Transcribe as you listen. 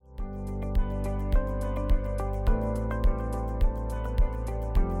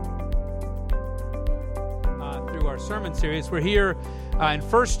sermon series. We're here in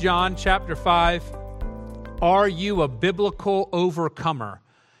 1 John chapter 5. Are you a biblical overcomer?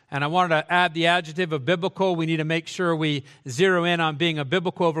 And I wanted to add the adjective of biblical. We need to make sure we zero in on being a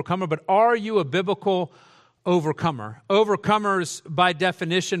biblical overcomer. But are you a biblical overcomer? Overcomers, by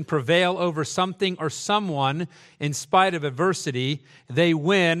definition, prevail over something or someone in spite of adversity. They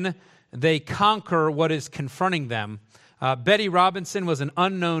win. They conquer what is confronting them. Betty Robinson was an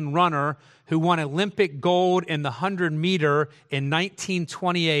unknown runner who won Olympic gold in the 100-meter in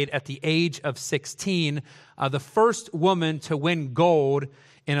 1928 at the age of 16, the first woman to win gold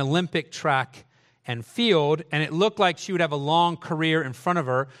in Olympic track and field, and it looked like she would have a long career in front of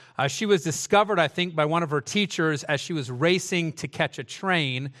her. She was discovered, I think, by one of her teachers as she was racing to catch a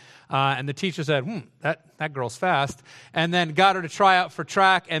train, and the teacher said, that girl's fast, and then got her to try out for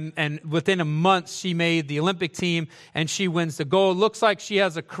track, and within a month, she made the Olympic team, and she wins the gold. Looks like she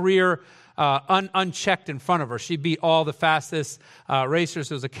has a career unchecked in front of her. She beat all the fastest racers.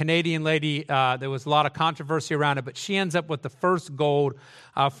 There was a Canadian lady. There was a lot of controversy around it, but she ends up with the first gold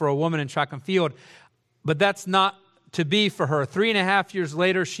for a woman in track and field. But that's not to be for her. 3.5 years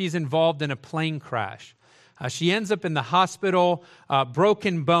later, she's involved in a plane crash. She ends up in the hospital,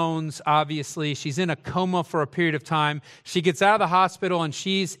 broken bones, obviously. She's in a coma for a period of time. She gets out of the hospital, and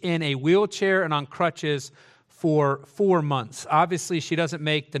she's in a wheelchair and on crutches for 4 months. Obviously, she doesn't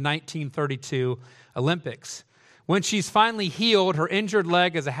make the 1932 Olympics. When she's finally healed, her injured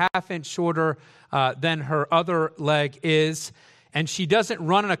leg is a half-inch shorter than her other leg is, and she doesn't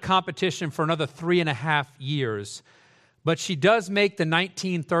run in a competition for another 3.5 years. But she does make the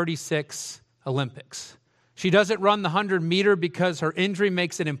 1936 Olympics. She doesn't run the 100-meter because her injury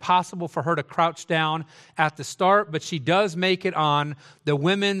makes it impossible for her to crouch down at the start, but she does make it on the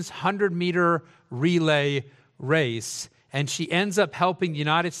women's 100-meter relay race, and she ends up helping the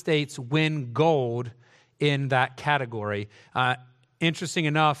United States win gold in that category. Interesting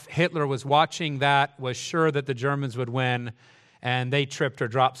enough, Hitler was watching that, was sure that the Germans would win, and they tripped or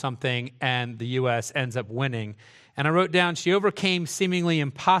dropped something, and the U.S. ends up winning. And I wrote down, she overcame seemingly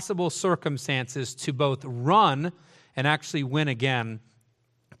impossible circumstances to both run and actually win again.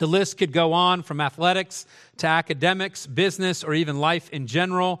 The list could go on from athletics to academics, business, or even life in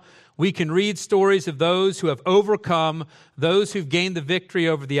general. We can read stories of those who have overcome, those who've gained the victory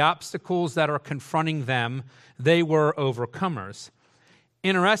over the obstacles that are confronting them. They were overcomers.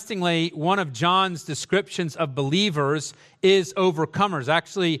 Interestingly, one of John's descriptions of believers is overcomers.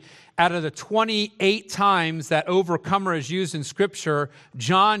 Actually, out of the 28 times that overcomer is used in Scripture,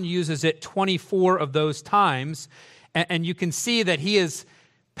 John uses it 24 of those times. And you can see that he is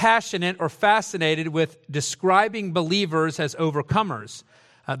passionate or fascinated with describing believers as overcomers.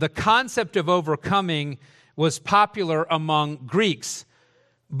 The concept of overcoming was popular among Greeks,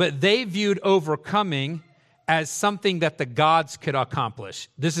 but they viewed overcoming as something that the gods could accomplish.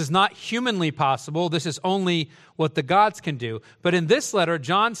 This is not humanly possible. This is only what the gods can do. But in this letter,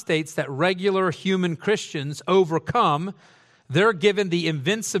 John states that regular human Christians overcome. They're given the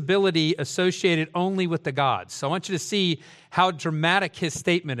invincibility associated only with the gods. So I want you to see how dramatic his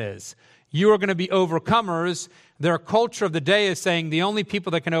statement is. You are going to be overcomers. Their culture of the day is saying the only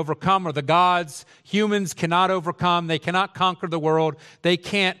people that can overcome are the gods. Humans cannot overcome. They cannot conquer the world. They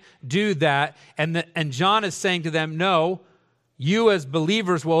can't do that. And John is saying to them, no, you as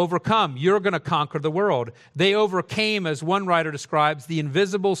believers will overcome. You're going to conquer the world. They overcame, as one writer describes, the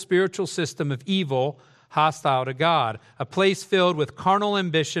invisible spiritual system of evil hostile to God, a place filled with carnal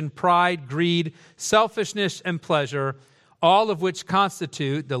ambition, pride, greed, selfishness, and pleasure, all of which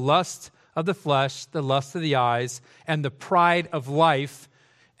constitute the lust of the flesh, the lust of the eyes, and the pride of life.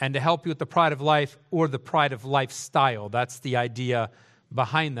 And to help you with the pride of life, or the pride of lifestyle. That's the idea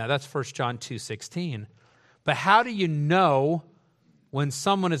behind that. That's 1 John 2:16. But how do you know when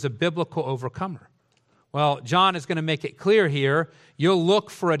someone is a biblical overcomer? Well, John is going to make it clear here. You'll look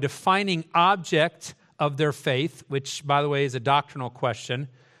for a defining object of their faith, which, by the way, is a doctrinal question.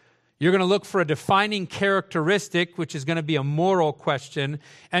 You're going to look for a defining characteristic, which is going to be a moral question,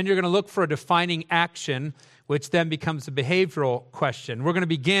 and you're going to look for a defining action, which then becomes a behavioral question. We're going to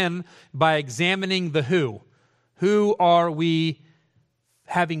begin by examining the who. Who are we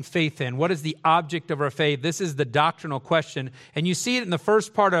having faith in? What is the object of our faith? This is the doctrinal question, and you see it in the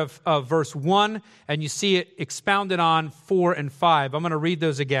first part of verse 1, and you see it expounded on 4 and 5. I'm going to read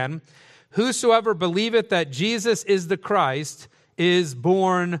those again. Whosoever believeth that Jesus is the Christ is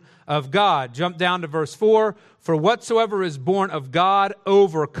born of God. Jump down to verse 4. For whatsoever is born of God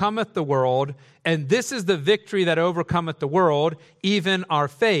overcometh the world, and this is the victory that overcometh the world, even our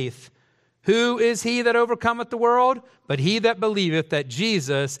faith. Who is he that overcometh the world? But he that believeth that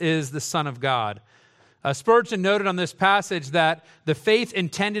Jesus is the Son of God. Spurgeon noted on this passage that the faith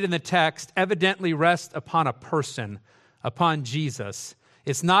intended in the text evidently rests upon a person, upon Jesus.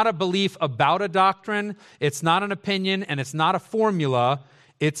 It's not a belief about a doctrine, it's not an opinion, and it's not a formula.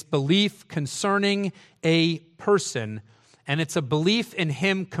 It's belief concerning a person, and it's a belief in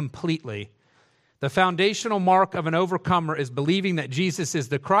him completely. The foundational mark of an overcomer is believing that Jesus is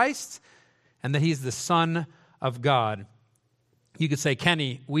the Christ and that he's the Son of God. You could say,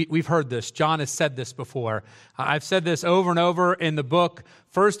 Kenny, we've heard this. John has said this before. I've said this over and over in the book,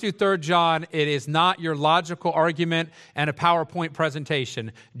 1st through 3rd John. It is not your logical argument and a PowerPoint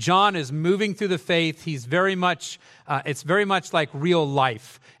presentation. John is moving through the faith. He's very much, it's very much like real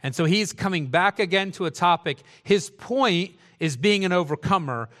life. And so he's coming back again to a topic. His point is being an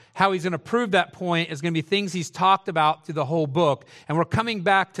overcomer. How he's going to prove that point is going to be things he's talked about through the whole book. And we're coming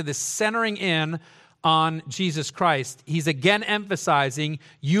back to the centering in on Jesus Christ. He's again emphasizing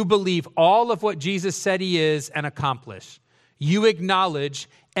you believe all of what Jesus said he is and accomplished. You acknowledge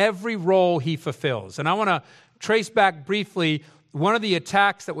every role he fulfills. And I want to trace back briefly. One of the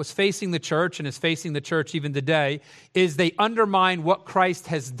attacks that was facing the church and is facing the church even today is they undermine what Christ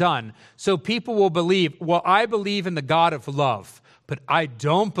has done. So people will believe, well, I believe in the God of love, but I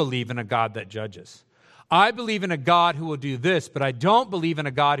don't believe in a God that judges. I believe in a God who will do this, but I don't believe in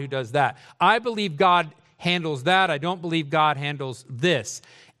a God who does that. I believe God handles that. I don't believe God handles this.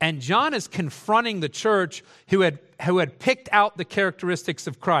 And John is confronting the church who had picked out the characteristics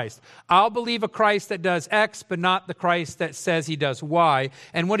of Christ. I'll believe a Christ that does X, but not the Christ that says he does Y.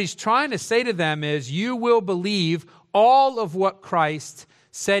 And what he's trying to say to them is, you will believe all of what Christ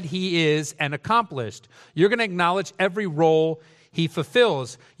said he is and accomplished. You're going to acknowledge every role he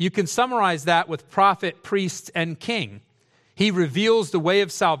fulfills. You can summarize that with prophet, priest, and king. He reveals the way of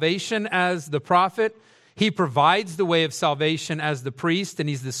salvation as the prophet. He provides the way of salvation as the priest, and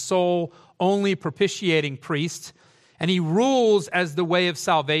he's the sole, only propitiating priest. And he rules as the way of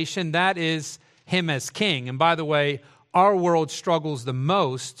salvation. That is him as king. And by the way, our world struggles the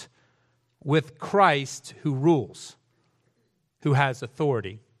most with Christ who rules, who has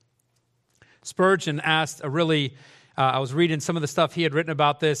authority. Spurgeon asked a really I was reading some of the stuff he had written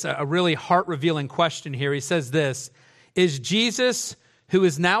about this, a really heart-revealing question here. He says this, is Jesus, who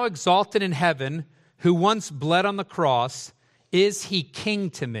is now exalted in heaven, who once bled on the cross, is he king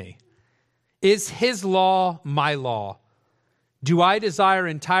to me? Is his law my law? Do I desire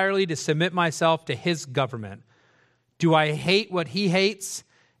entirely to submit myself to his government? Do I hate what he hates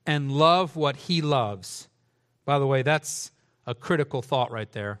and love what he loves? By the way, that's a critical thought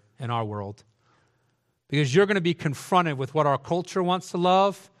right there in our world. Because you're going to be confronted with what our culture wants to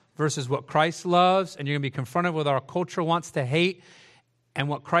love versus what Christ loves, and you're going to be confronted with what our culture wants to hate and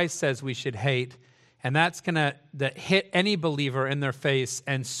what Christ says we should hate. And that's going to hit any believer in their face,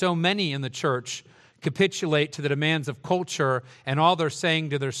 and so many in the church capitulate to the demands of culture, and all they're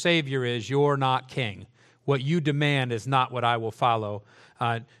saying to their Savior is, you're not king. What you demand is not what I will follow.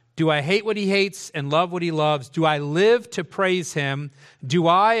 Do I hate what he hates and love what he loves? Do I live to praise him? Do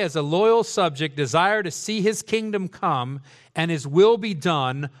I, as a loyal subject, desire to see his kingdom come and his will be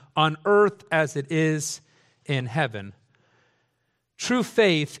done on earth as it is in heaven? True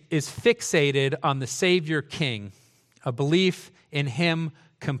faith is fixated on the Savior King, a belief in him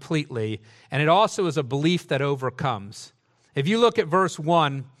completely. And it also is a belief that overcomes. If you look at verse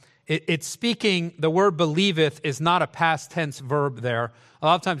 1, it's speaking, the word believeth is not a past tense verb there. A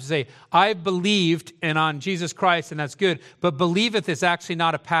lot of times you say, I believed on Jesus Christ, and that's good. But believeth is actually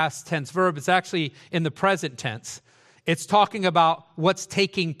not a past tense verb. It's actually in the present tense. It's talking about what's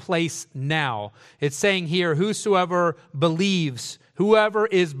taking place now. It's saying here, whosoever believes, whoever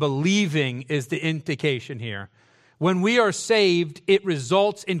is believing is the indication here. When we are saved, it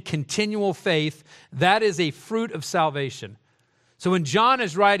results in continual faith. That is a fruit of salvation. So when John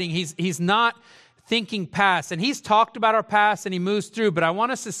is writing, he's not thinking past, and he's talked about our past and he moves through, but I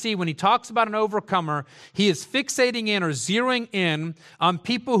want us to see when he talks about an overcomer, he is fixating in or zeroing in on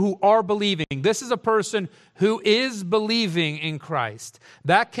people who are believing. This is a person who is believing in Christ.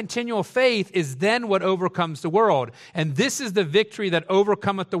 That continual faith is then what overcomes the world. And this is the victory that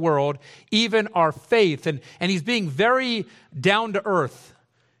overcometh the world, even our faith. And he's being very down to earth.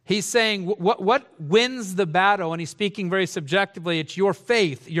 He's saying, what wins the battle? And he's speaking very subjectively. It's your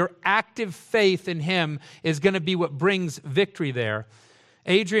faith. Your active faith in him is going to be what brings victory there.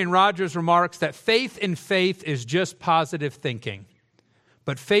 Adrian Rogers remarks that faith in faith is just positive thinking.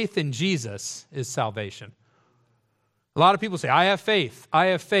 But faith in Jesus is salvation. A lot of people say, I have faith. I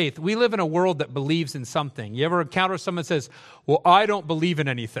have faith. We live in a world that believes in something. You ever encounter someone that says, well, I don't believe in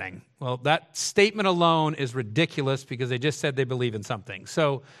anything? Well, that statement alone is ridiculous because they just said they believe in something.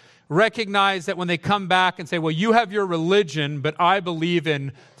 So recognize that when they come back and say, well, you have your religion, but I believe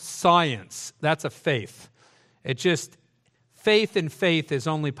in science. That's a faith. Faith in faith is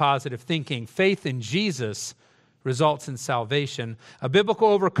only positive thinking. Faith in Jesus results in salvation. A biblical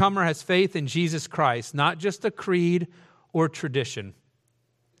overcomer has faith in Jesus Christ, not just a creed or tradition.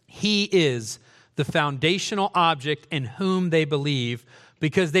 He is the foundational object in whom they believe,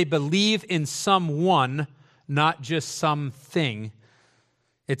 because they believe in someone, not just something.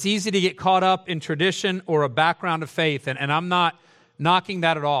 It's easy to get caught up in tradition or a background of faith, and I'm not knocking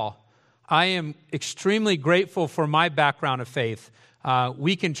that at all. I am extremely grateful for my background of faith.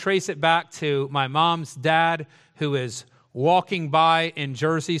 We can trace it back to my mom's dad, who is walking by in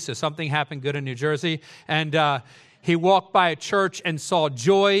Jersey, so something happened good in New Jersey, and he walked by a church and saw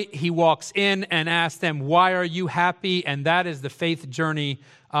joy. He walks in and asks them, why are you happy? And that is the faith journey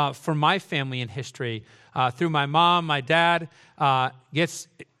for my family in history. Through my mom, my dad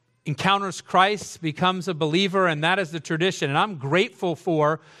encounters Christ, becomes a believer, and that is the tradition. And I'm grateful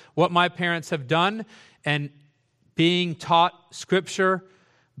for what my parents have done and being taught Scripture,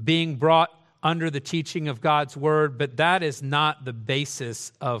 being brought under the teaching of God's Word, but that is not the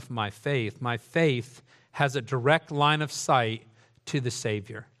basis of my faith. My faith has a direct line of sight to the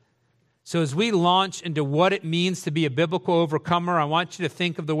Savior. So as we launch into what it means to be a biblical overcomer, I want you to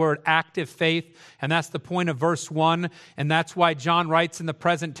think of the word active faith, and that's the point of verse 1, and that's why John writes in the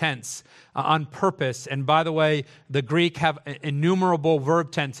present tense on purpose. And by the way, the Greek have innumerable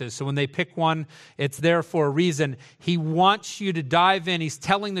verb tenses, so when they pick one, it's there for a reason. He wants you to dive in. He's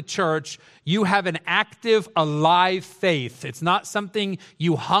telling the church, you have an active, alive faith. It's not something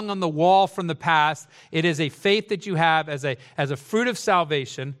you hung on the wall from the past. It is a faith that you have as a fruit of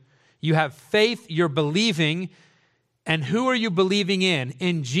salvation. You have faith, you're believing, and who are you believing in?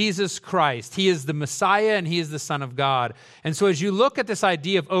 In Jesus Christ. He is the Messiah and He is the Son of God. And so as you look at this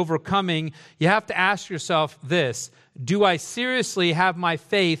idea of overcoming, you have to ask yourself this: do I seriously have my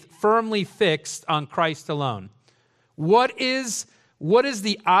faith firmly fixed on Christ alone? What is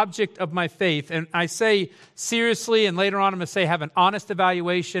the object of my faith? And I say seriously, and later on I'm going to say have an honest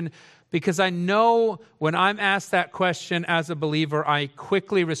evaluation, because I know when I'm asked that question as a believer, I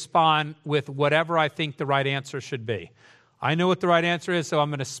quickly respond with whatever I think the right answer should be. I know what the right answer is, so I'm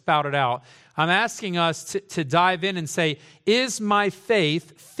going to spout it out. I'm asking us to dive in and say, is my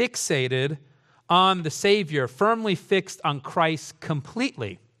faith fixated on the Savior, firmly fixed on Christ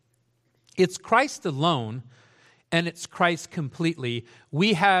completely? It's Christ alone, and it's Christ completely.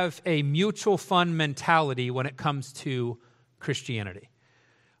 We have a mutual fund mentality when it comes to Christianity.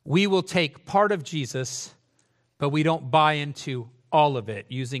 We will take part of Jesus, but we don't buy into all of it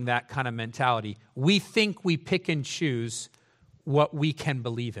using that kind of mentality. We think we pick and choose what we can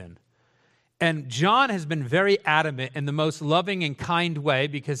believe in. And John has been very adamant in the most loving and kind way,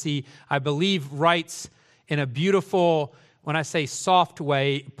 because he, I believe, writes in a beautiful, when I say soft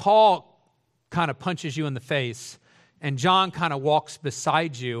way. Paul kind of punches you in the face, and John kind of walks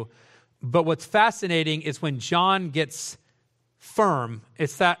beside you. But what's fascinating is when John gets firm.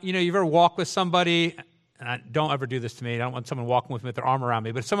 It's that, you ever walk with somebody, and don't ever do this to me. I don't want someone walking with me with their arm around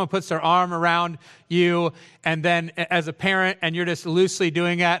me, but if someone puts their arm around you, and then as a parent, and you're just loosely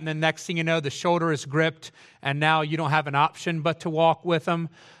doing that, and then next thing you know, the shoulder is gripped, and now you don't have an option but to walk with them.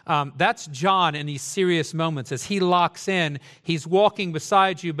 That's John in these serious moments. As he locks in, he's walking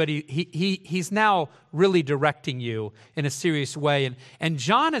beside you, but he's now really directing you in a serious way. And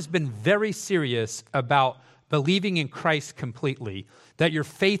John has been very serious about believing in Christ completely, that your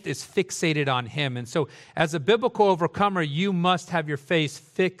faith is fixated on Him. And so as a biblical overcomer, you must have your faith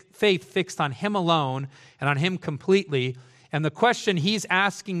fixed on Him alone and on Him completely. And the question he's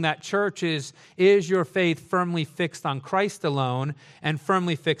asking that church is your faith firmly fixed on Christ alone and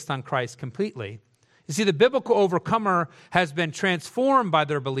firmly fixed on Christ completely? You see, the biblical overcomer has been transformed by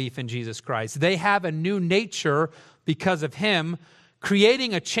their belief in Jesus Christ. They have a new nature because of Him,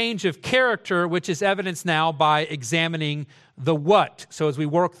 creating a change of character, which is evidenced now by examining the what. So as we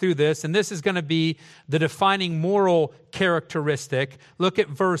work through this, and this is going to be the defining moral characteristic, look at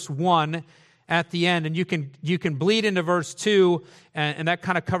verse 1 at the end, and you can bleed into verse 2, and that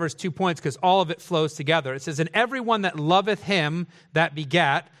kind of covers 2 points because all of it flows together. It says, and everyone that loveth Him that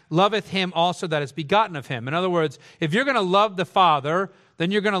begat, loveth Him also that is begotten of Him. In other words, if you're going to love the Father,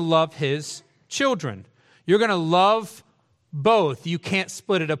 then you're going to love His children. You're going to love both. You can't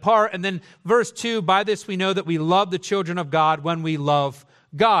split it apart. And then verse 2, by this we know that we love the children of God when we love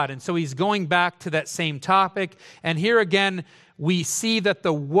God. And so he's going back to that same topic. And here again, we see that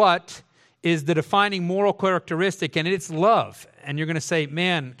the what is the defining moral characteristic, and it's love. And you're going to say,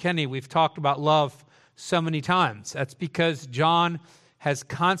 man, Kenny, we've talked about love so many times. That's because John has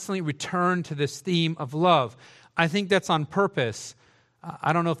constantly returned to this theme of love. I think that's on purpose.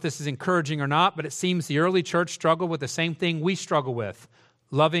 I don't know if this is encouraging or not, but it seems the early church struggled with the same thing we struggle with,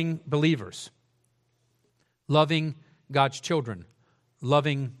 loving believers, loving God's children,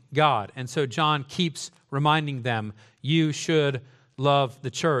 loving God. And so John keeps reminding them, you should love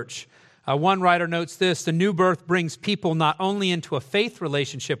the church. One writer notes this: the new birth brings people not only into a faith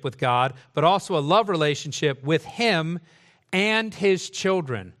relationship with God, but also a love relationship with Him and His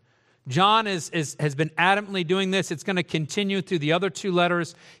children. John has been adamantly doing this. It's going to continue through the other two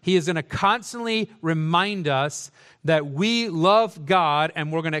letters. He is going to constantly remind us that we love God,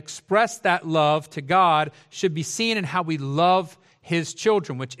 and we're going to express that love to God should be seen in how we love His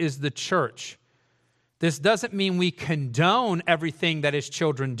children, which is the church. This doesn't mean we condone everything that His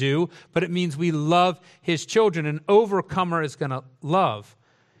children do, but it means we love His children. An overcomer is going to love.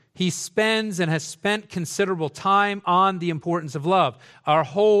 He spends and has spent considerable time on the importance of love. Our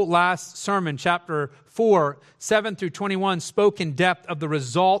whole last sermon, chapter 4, 7 through 21, spoke in depth of the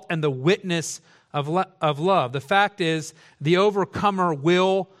result and the witness of love. The fact is, the overcomer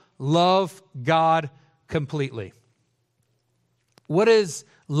will love God completely. What is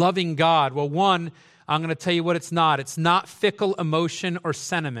loving God? Well, one, I'm going to tell you what it's not. It's not fickle emotion or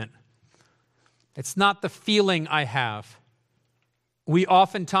sentiment. It's not the feeling I have. We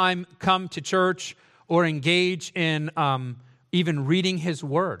oftentimes come to church or engage in even reading His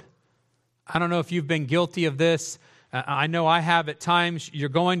Word. I don't know if you've been guilty of this. I know I have at times. You're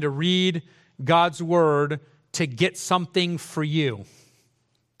going to read God's Word to get something for you,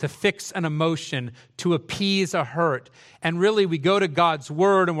 to fix an emotion, to appease a hurt. And really, we go to God's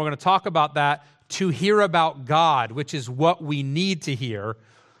Word, and we're going to talk about that, to hear about God, which is what we need to hear,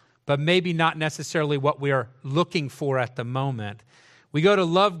 but maybe not necessarily what we are looking for at the moment. We go to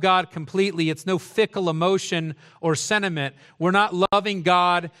love God completely. It's no fickle emotion or sentiment. We're not loving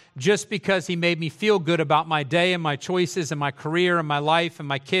God just because He made me feel good about my day and my choices and my career and my life and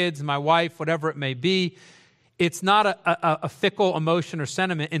my kids and my wife, whatever it may be. It's not a fickle emotion or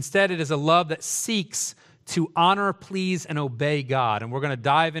sentiment. Instead, it is a love that seeks to honor, please, and obey God. And we're going to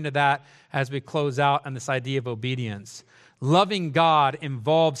dive into that as we close out on this idea of obedience. Loving God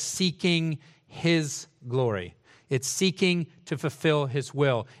involves seeking His glory. It's seeking to fulfill His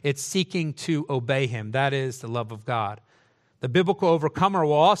will. It's seeking to obey Him. That is the love of God. The biblical overcomer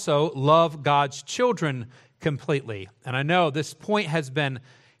will also love God's children completely. And I know this point has been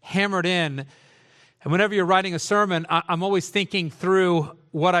hammered in. And whenever you're writing a sermon, I'm always thinking through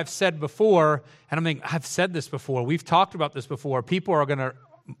what I've said before. And I'm thinking, I've said this before. We've talked about this before. People are going to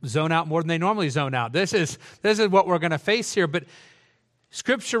zone out more than they normally zone out. This is what we're going to face here. But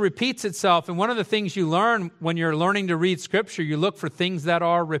Scripture repeats itself, and one of the things you learn when you're learning to read Scripture, you look for things that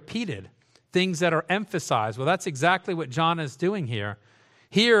are repeated, things that are emphasized. Well, that's exactly what John is doing here.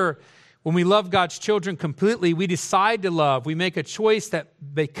 Here, when we love God's children completely, we decide to love. We make a choice that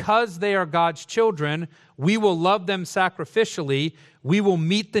because they are God's children, we will love them sacrificially. We will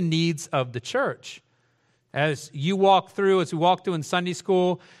meet the needs of the church. As we walked through in Sunday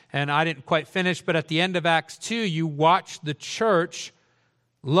school, and I didn't quite finish, but at the end of Acts 2, you watch the church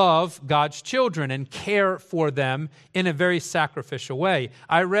love God's children and care for them in a very sacrificial way.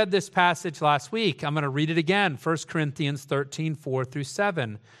 I read this passage last week. I'm going to read it again. 1 Corinthians 13, 4 through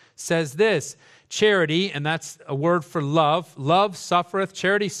 7 says this: charity, and that's a word for love. Love suffereth,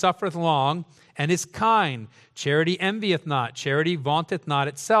 charity suffereth long, and is kind. Charity envieth not. Charity vaunteth not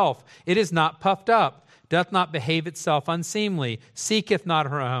itself. It is not puffed up, doth not behave itself unseemly, seeketh not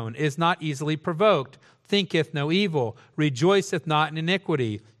her own, is not easily provoked, thinketh no evil, rejoiceth not in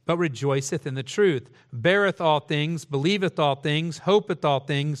iniquity, but rejoiceth in the truth, beareth all things, believeth all things, hopeth all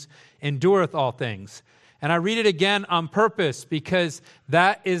things, endureth all things. And I read it again on purpose because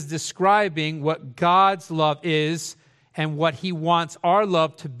that is describing what God's love is and what He wants our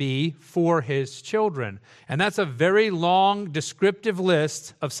love to be for His children. And that's a very long, descriptive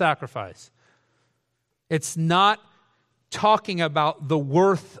list of sacrifice. It's not talking about the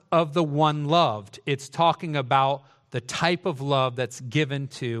worth of the one loved. It's talking about the type of love that's given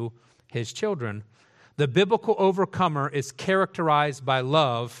to His children. The biblical overcomer is characterized by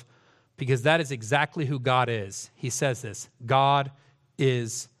love because that is exactly who God is. He says this: God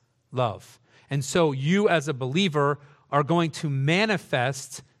is love. And so you as a believer are going to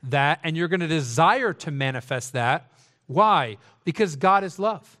manifest that, and you're going to desire to manifest that. Why? Because God is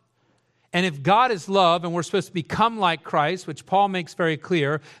love. And if God is love and we're supposed to become like Christ, which Paul makes very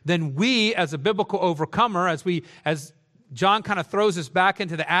clear, then we as a biblical overcomer, as John kind of throws us back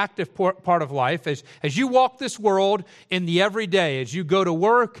into the active part of life. As you walk this world in the everyday, as you go to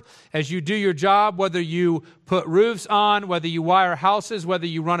work, as you do your job, whether you put roofs on, whether you wire houses, whether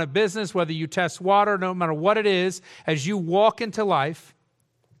you run a business, whether you test water, no matter what it is, as you walk into life,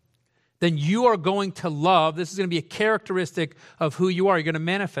 then you are going to love. This is going to be a characteristic of who you are. You're going to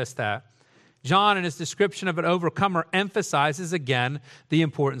manifest that. John, in his description of an overcomer, emphasizes again the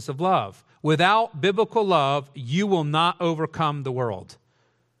importance of love. Without biblical love, you will not overcome the world.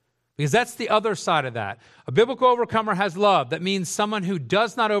 Because that's the other side of that. A biblical overcomer has love. That means someone who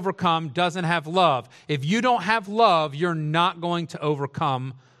does not overcome doesn't have love. If you don't have love, you're not going to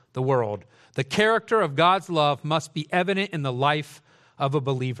overcome the world. The character of God's love must be evident in the life of a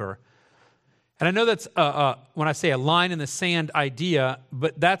believer. And I know that's, when I say a line in the sand idea,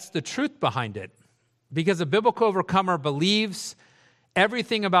 but that's the truth behind it. Because a biblical overcomer believes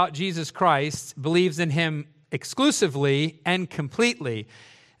everything about Jesus Christ, believes in him exclusively and completely.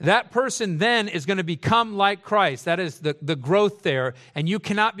 That person then is going to become like Christ. That is the growth there. And you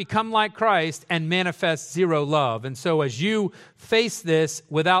cannot become like Christ and manifest zero love. And so as you face this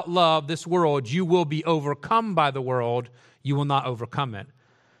without love, this world, you will be overcome by the world. You will not overcome it.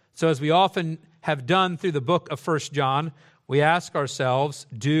 So as we often have done through the book of 1 John, we ask ourselves,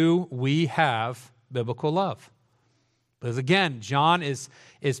 do we have biblical love? Because again, John is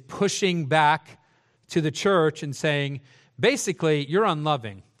pushing back to the church and saying, basically, you're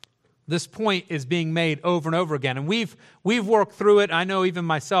unloving. This point is being made over and over again. And we've worked through it. I know even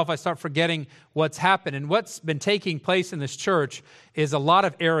myself, I start forgetting what's happened. And what's been taking place in this church is a lot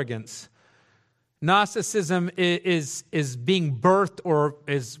of arrogance. Gnosticism is being birthed or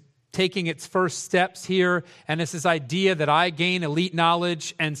is taking its first steps here, and it's this idea that I gain elite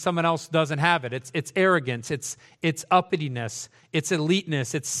knowledge and someone else doesn't have it. It's arrogance, it's uppityness, it's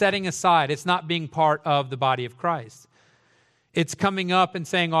eliteness, it's setting aside, it's not being part of the body of Christ. It's coming up and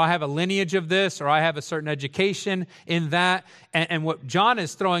saying, oh, I have a lineage of this, or I have a certain education in that, and what John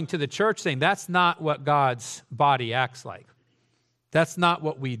is throwing to the church, saying that's not what God's body acts like. That's not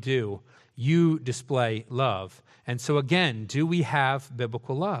what we do. You display love. And so again, do we have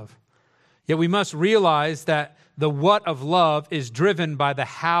biblical love? Yet we must realize that the what of love is driven by the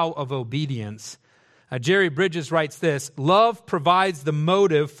how of obedience. Jerry Bridges writes this, love provides the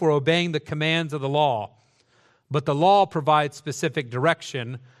motive for obeying the commands of the law, but the law provides specific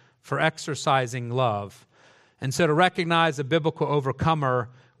direction for exercising love. And so to recognize a biblical overcomer,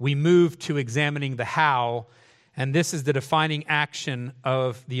 we move to examining the how, and this is the defining action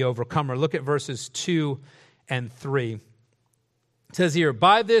of the overcomer. Look at verses 2 and 3. It says here,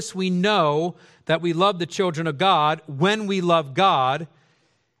 by this we know that we love the children of God when we love God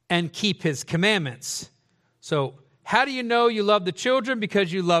and keep his commandments. So how do you know you love the children?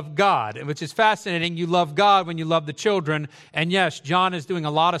 Because you love God, which is fascinating. You love God when you love the children. And yes, John is doing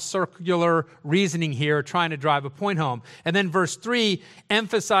a lot of circular reasoning here, trying to drive a point home. And then verse 3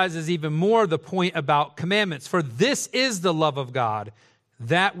 emphasizes even more the point about commandments. For this is the love of God,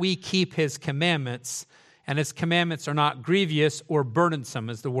 that we keep his commandments, and his commandments are not grievous or burdensome,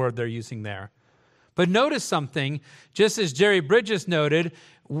 is the word they're using there. But notice something, just as Jerry Bridges noted,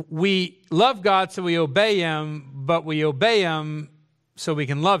 we love God so we obey him, but we obey him so we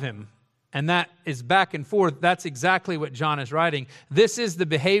can love him. And that is back and forth. That's exactly what John is writing. This is the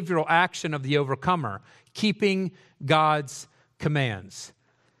behavioral action of the overcomer, keeping God's commands.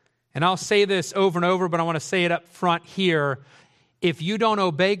 And I'll say this over and over, but I want to say it up front here. If you don't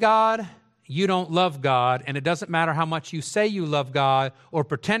obey God, you don't love God, and it doesn't matter how much you say you love God or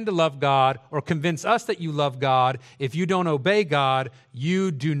pretend to love God or convince us that you love God. If you don't obey God,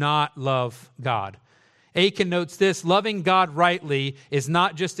 you do not love God. Aiken notes this, loving God rightly is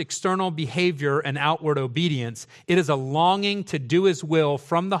not just external behavior and outward obedience. It is a longing to do his will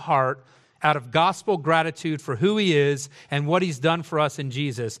from the heart out of gospel gratitude for who he is and what he's done for us in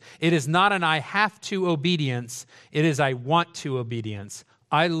Jesus. It is not an I have to obedience. It is I want to obedience.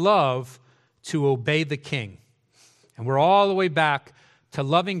 I love to obey the King. And we're all the way back to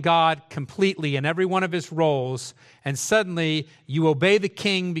loving God completely in every one of his roles. And suddenly you obey the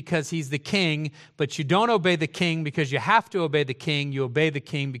King because he's the King, but you don't obey the King because you have to obey the King. You obey the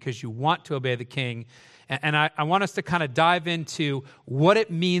King because you want to obey the King. And I want us to kind of dive into what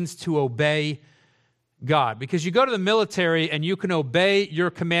it means to obey God. Because you go to the military and you can obey your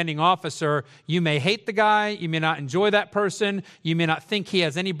commanding officer. You may hate the guy. You may not enjoy that person. You may not think he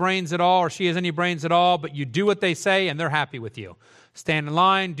has any brains at all or she has any brains at all, but you do what they say and they're happy with you. Stand in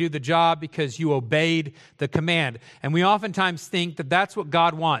line, do the job because you obeyed the command. And we oftentimes think that that's what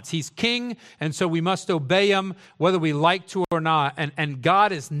God wants. He's king, and so we must obey him whether we like to or not. And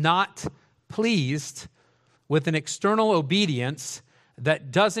God is not pleased with an external obedience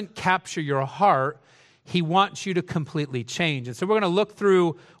that doesn't capture your heart, he wants you to completely change. And so we're going to look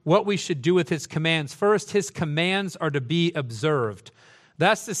through what we should do with his commands. First, his commands are to be observed.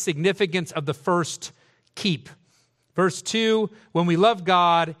 That's the significance of the first keep. Verse 2, when we love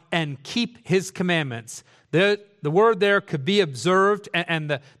God and keep his commandments. The word there could be observed,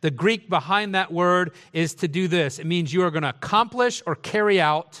 and the Greek behind that word is to do this. It means you are going to accomplish or carry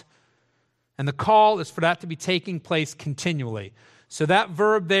out, and the call is for that to be taking place continually. So that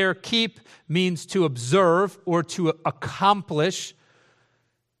verb there, keep, means to observe or to accomplish,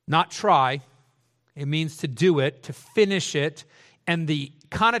 not try. It means to do it, to finish it. And the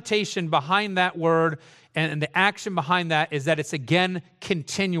connotation behind that word and the action behind that is that it's, again,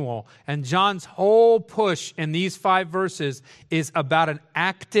 continual. And John's whole push in these 5 verses is about an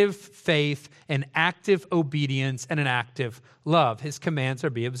active faith, an active obedience, and an active love. His commands are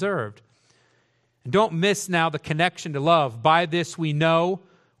be observed. And don't miss now the connection to love. By this we know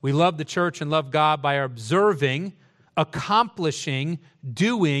we love the church and love God by observing, accomplishing,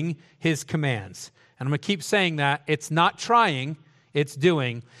 doing his commands. And I'm going to keep saying that. It's not trying, it's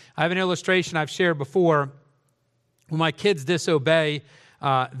doing. I have an illustration I've shared before. When my kids disobey,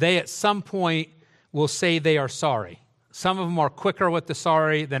 they at some point will say they are sorry. Some of them are quicker with the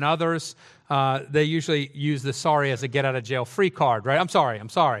sorry than others. They usually use the sorry as a get-out-of-jail-free card, right? I'm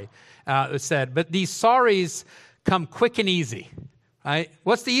sorry. It said. But these sorries come quick and easy, right?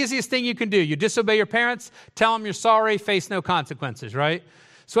 What's the easiest thing you can do? You disobey your parents, tell them you're sorry, face no consequences, right?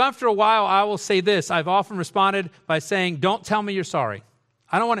 So after a while, I will say this. I've often responded by saying, don't tell me you're sorry.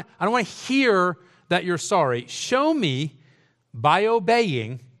 I don't want to hear that you're sorry. Show me by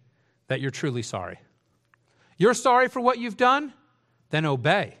obeying that you're truly sorry. You're sorry for what you've done? Then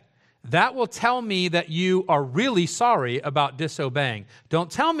obey. That will tell me that you are really sorry about disobeying.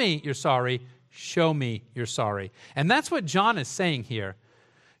 Don't tell me you're sorry. Show me you're sorry. And that's what John is saying here.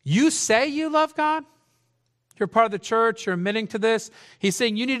 You say you love God? You're part of the church. You're admitting to this. He's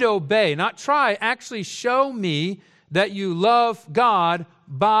saying you need to obey, not try. Actually show me that you love God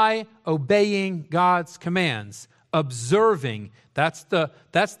by obeying God's commands. Observing. That's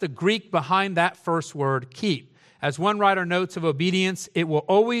the Greek behind that first word, keep. As one writer notes of obedience, it will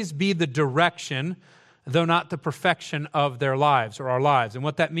always be the direction, though not the perfection of their lives or our lives. And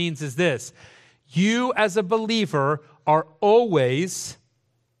what that means is this. You as a believer are always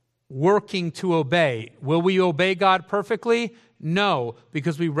working to obey. Will we obey God perfectly? No,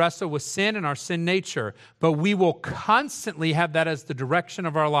 because we wrestle with sin and our sin nature. But we will constantly have that as the direction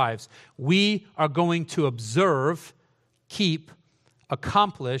of our lives. We are going to observe, keep,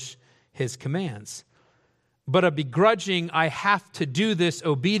 accomplish his commands. But a begrudging, I have to do this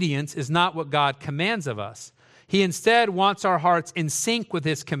obedience is not what God commands of us. He instead wants our hearts in sync with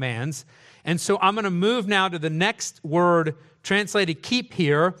his commands. And so I'm going to move now to the next word translated keep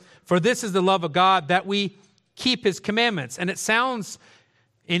here. For this is the love of God, that we keep his commandments. And it sounds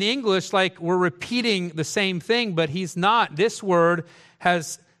in English like we're repeating the same thing, but he's not. This word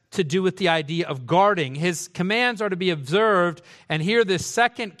has to do with the idea of guarding. His commands are to be observed. And here this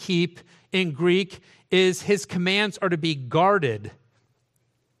second keep in Greek is his commands are to be guarded.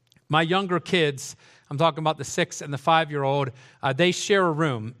 My younger kids, I'm talking about the 6 and the 5-year-old, they share a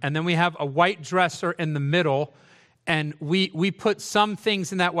room. And then we have a white dresser in the middle. And we put some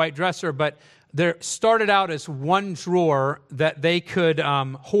things in that white dresser, but they started out as one drawer that they could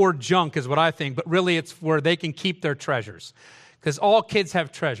hoard junk, is what I think. But really it's where they can keep their treasures. Because all kids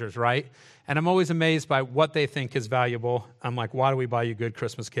have treasures, right? And I'm always amazed by what they think is valuable. I'm like, why do we buy you good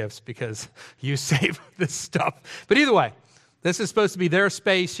Christmas gifts? Because you save this stuff. But either way, this is supposed to be their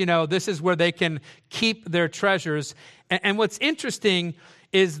space. You know, this is where they can keep their treasures. And what's interesting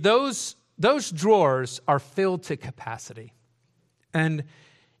is those drawers are filled to capacity. And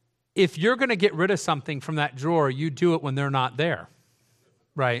if you're going to get rid of something from that drawer, you do it when they're not there,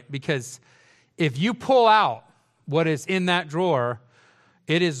 right? Because if you pull out what is in that drawer,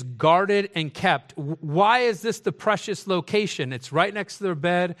 it is guarded and kept. Why is this the precious location? It's right next to their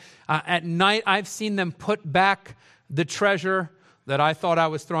bed. At night, I've seen them put back the treasure that I thought I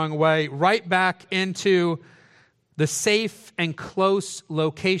was throwing away right back into the safe and close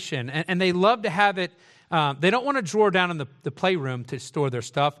location. And they love to have it. They don't want a drawer down in the playroom to store their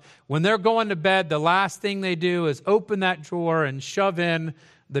stuff. When they're going to bed, the last thing they do is open that drawer and shove in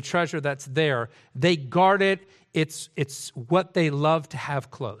the treasure that's there. They guard it. It's what they love to have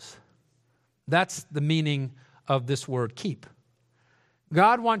close. That's the meaning of this word keep.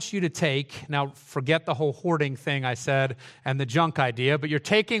 God wants you to take, now forget the whole hoarding thing I said and the junk idea, but you're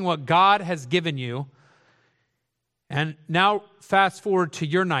taking what God has given you, and now fast forward to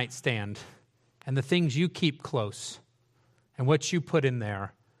your nightstand. and the things you keep close and what you put in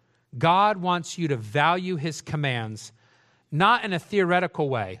there. God wants you to value his commands, not in a theoretical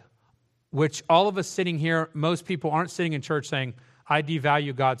way, which all of us sitting here, most people aren't sitting in church saying, I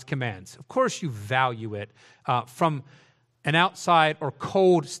devalue God's commands. Of course you value it from an outside or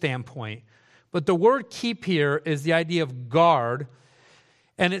cold standpoint. But the word keep here is the idea of guard,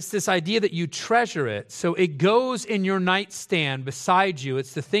 and it's this idea that you treasure it. So it goes in your nightstand beside you.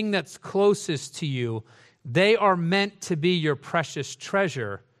 It's the thing that's closest to you. They are meant to be your precious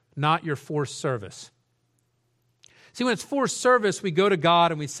treasure, not your forced service. See, when it's forced service, we go to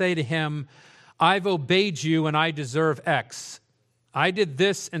God and we say to him, I've obeyed you and I deserve X. I did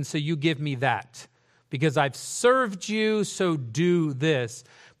this and so you give me that. Because I've served you, so do this.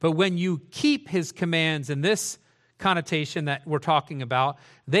 But when you keep his commands in this connotation that we're talking about,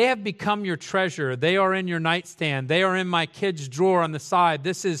 they have become your treasure. They are in your nightstand. They are in my kid's drawer on the side.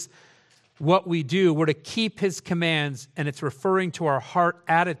 This is what we do. We're to keep his commands, and it's referring to our heart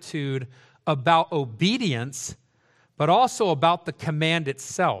attitude about obedience, but also about the command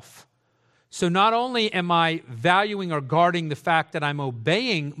itself. So not only am I valuing or guarding the fact that I'm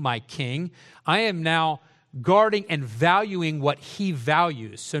obeying my king, I am now guarding and valuing what he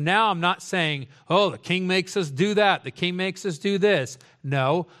values. So now I'm not saying, oh, the king makes us do that, the king makes us do this.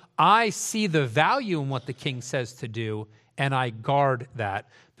 No, I see the value in what the king says to do, and I guard that.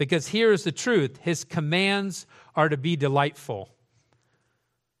 Because here's the truth, his commands are to be delightful.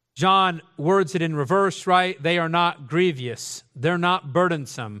 John words it in reverse, right? They are not grievous. They're not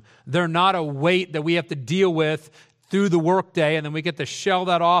burdensome. They're not a weight that we have to deal with through the workday, and then we get to shell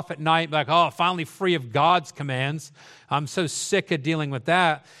that off at night, like, oh, finally free of God's commands. I'm so sick of dealing with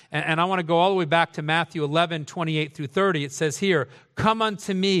that. And I want to go all the way back to Matthew 11, 28 through 30. It says here, come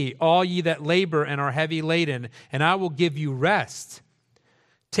unto me, all ye that labor and are heavy laden, and I will give you rest.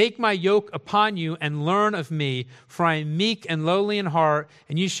 Take my yoke upon you and learn of me, for I am meek and lowly in heart,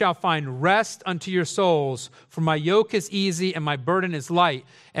 and you shall find rest unto your souls. For my yoke is easy and my burden is light.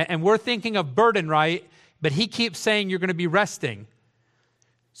 And we're thinking of burden, right? But he keeps saying you're going to be resting.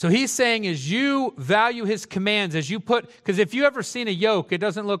 So he's saying as you value his commands, as you put, because if you ever seen a yoke, it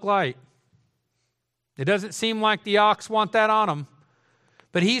doesn't look light. It doesn't seem like the ox want that on them.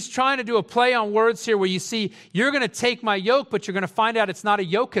 But he's trying to do a play on words here where you see, you're going to take my yoke, but you're going to find out it's not a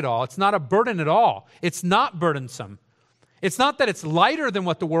yoke at all. It's not a burden at all. It's not burdensome. It's not that it's lighter than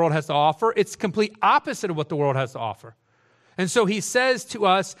what the world has to offer. It's complete opposite of what the world has to offer. And so he says to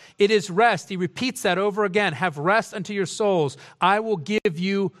us, it is rest. He repeats that over again. Have rest unto your souls. I will give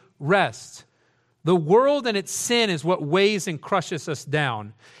you rest. The world and its sin is what weighs and crushes us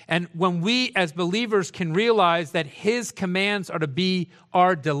down. And when we as believers can realize that his commands are to be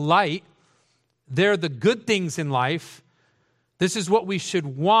our delight, they're the good things in life, this is what we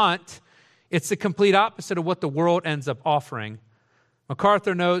should want. It's the complete opposite of what the world ends up offering.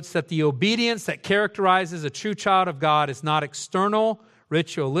 MacArthur notes that the obedience that characterizes a true child of God is not external,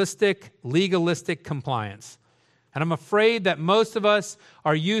 ritualistic, legalistic compliance. And I'm afraid that most of us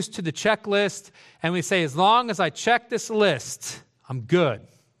are used to the checklist, and we say, as long as I check this list, I'm good.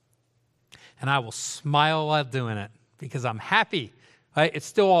 And I will smile while doing it because I'm happy. Right? It's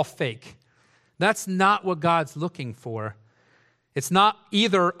still all fake. That's not what God's looking for. It's not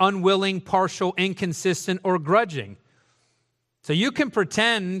either unwilling, partial, inconsistent, or grudging. So you can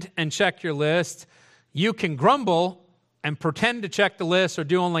pretend and check your list. You can grumble and pretend to check the list or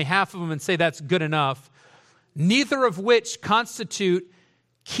do only half of them and say that's good enough. Neither of which constitute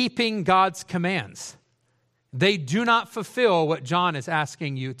keeping God's commands. They do not fulfill what John is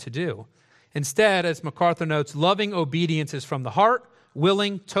asking you to do. Instead, as MacArthur notes, loving obedience is from the heart,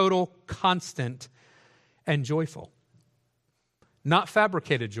 willing, total, constant, and joyful. Not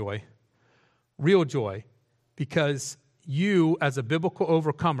fabricated joy, real joy, because you, as a biblical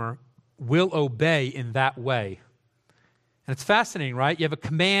overcomer, will obey in that way. And it's fascinating, right? You have a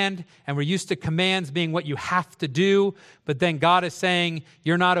command, and we're used to commands being what you have to do, but then God is saying,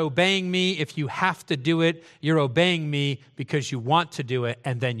 you're not obeying me if you have to do it. You're obeying me because you want to do it,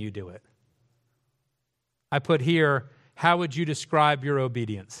 and then you do it. I put here, how would you describe your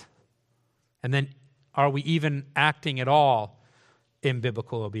obedience? And then, are we even acting at all in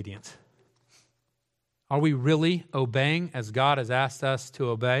biblical obedience? Are we really obeying as God has asked us to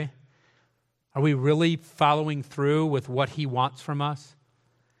obey? Are we really following through with what he wants from us?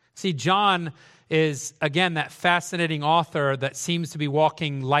 See, John is, again, that fascinating author that seems to be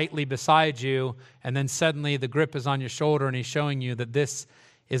walking lightly beside you, and then suddenly the grip is on your shoulder and he's showing you that this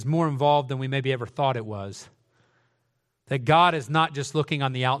is more involved than we maybe ever thought it was. That God is not just looking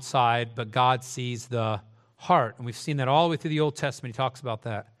on the outside, but God sees the heart. And we've seen that all the way through the Old Testament. He talks about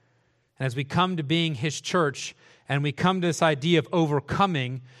that. And as we come to being his church and we come to this idea of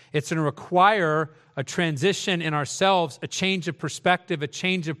overcoming, it's going to require a transition in ourselves, a change of perspective, a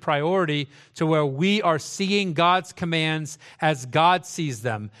change of priority to where we are seeing God's commands as God sees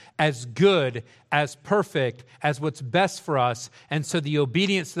them, as good, as perfect, as what's best for us. And so the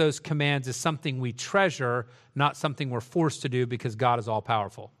obedience to those commands is something we treasure, not something we're forced to do because God is all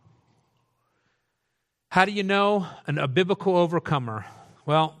powerful. How do you know a biblical overcomer?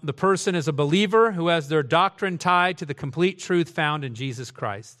 Well, the person is a believer who has their doctrine tied to the complete truth found in Jesus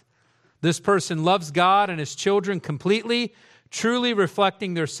Christ. This person loves God and his children completely, truly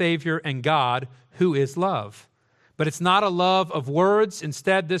reflecting their Savior and God, who is love. But it's not a love of words.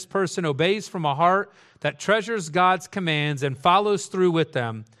 Instead, this person obeys from a heart that treasures God's commands and follows through with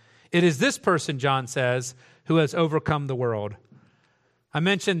them. It is this person, John says, who has overcome the world. I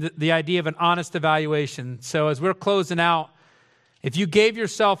mentioned the idea of an honest evaluation. So as we're closing out, if you gave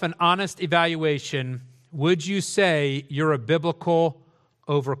yourself an honest evaluation, would you say you're a biblical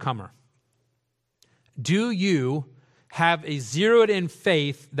overcomer? Do you have a zeroed-in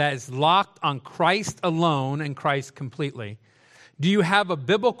faith that is locked on Christ alone and Christ completely? Do you have a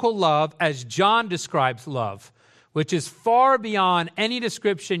biblical love as John describes love, which is far beyond any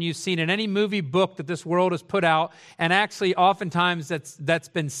description you've seen in any movie, book that this world has put out, and actually oftentimes that's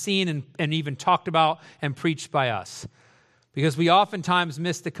been seen and even talked about and preached by us? Because we oftentimes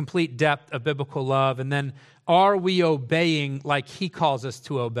miss the complete depth of biblical love, and then are we obeying like he calls us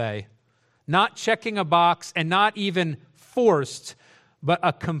to obey? Not checking a box and not even forced, but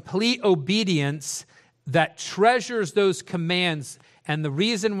a complete obedience that treasures those commands. And the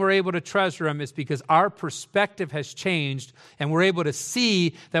reason we're able to treasure them is because our perspective has changed and we're able to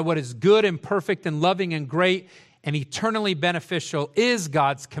see that what is good and perfect and loving and great and eternally beneficial is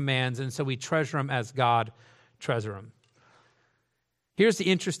God's commands. And so we treasure them as God treasures them. Here's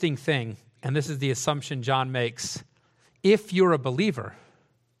the interesting thing, and this is the assumption John makes. If you're a believer,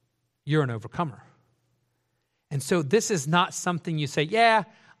 you're an overcomer. And so this is not something you say, yeah,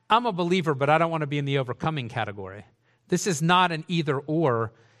 I'm a believer, but I don't want to be in the overcoming category. This is not an either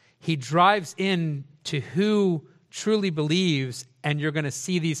or. He drives in to who truly believes, and you're going to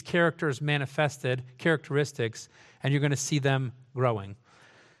see these characteristics, and you're going to see them growing.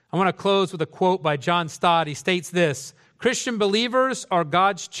 I want to close with a quote by John Stott. He states this: Christian believers are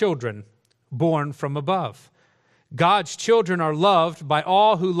God's children, born from above. God's children are loved by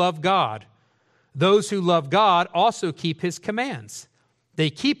all who love God. Those who love God also keep his commands. They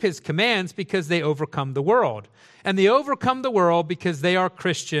keep his commands because they overcome the world. And they overcome the world because they are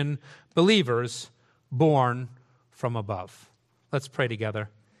Christian believers born from above. Let's pray together.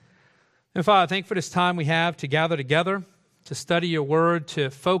 And Father, thank you for this time we have to gather together, to study your word, to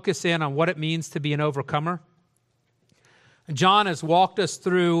focus in on what it means to be an overcomer. John has walked us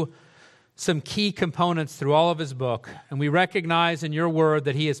through some key components through all of his book, and we recognize in your word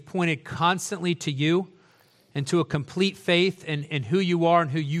that he has pointed constantly to you and to a complete faith in who you are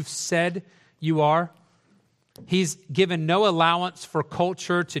and who you've said you are. He's given no allowance for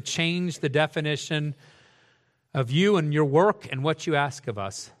culture to change the definition of you and your work and what you ask of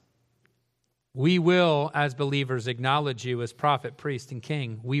us. We will, as believers, acknowledge you as prophet, priest, and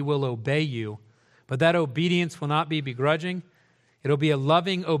king. We will obey you, but that obedience will not be begrudging. It'll be a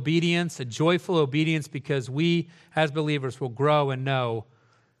loving obedience, a joyful obedience, because we, as believers, will grow and know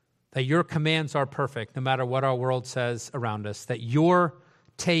that your commands are perfect, no matter what our world says around us, that your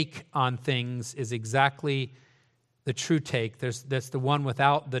take on things is exactly the true take. That's the one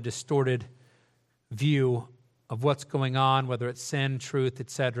without the distorted view of what's going on, whether it's sin, truth,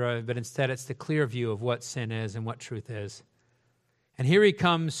 etc., but instead it's the clear view of what sin is and what truth is. And here he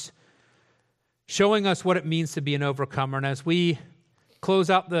comes showing us what it means to be an overcomer. And as we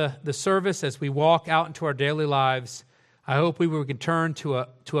close out the service, as we walk out into our daily lives, I hope we can turn to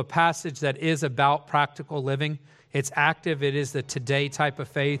a passage that is about practical living. It's active. It is the today type of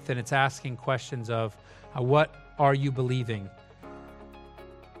faith, and it's asking questions of what are you believing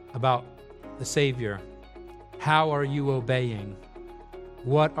about the Savior? How are you obeying?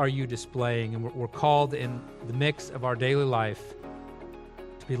 What are you displaying? And we're called in the mix of our daily life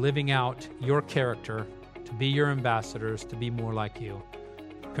to be living out your character, to be your ambassadors, to be more like you.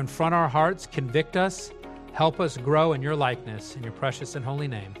 Confront our hearts, convict us, help us grow in your likeness. In your precious and holy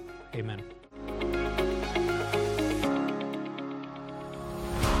name, amen.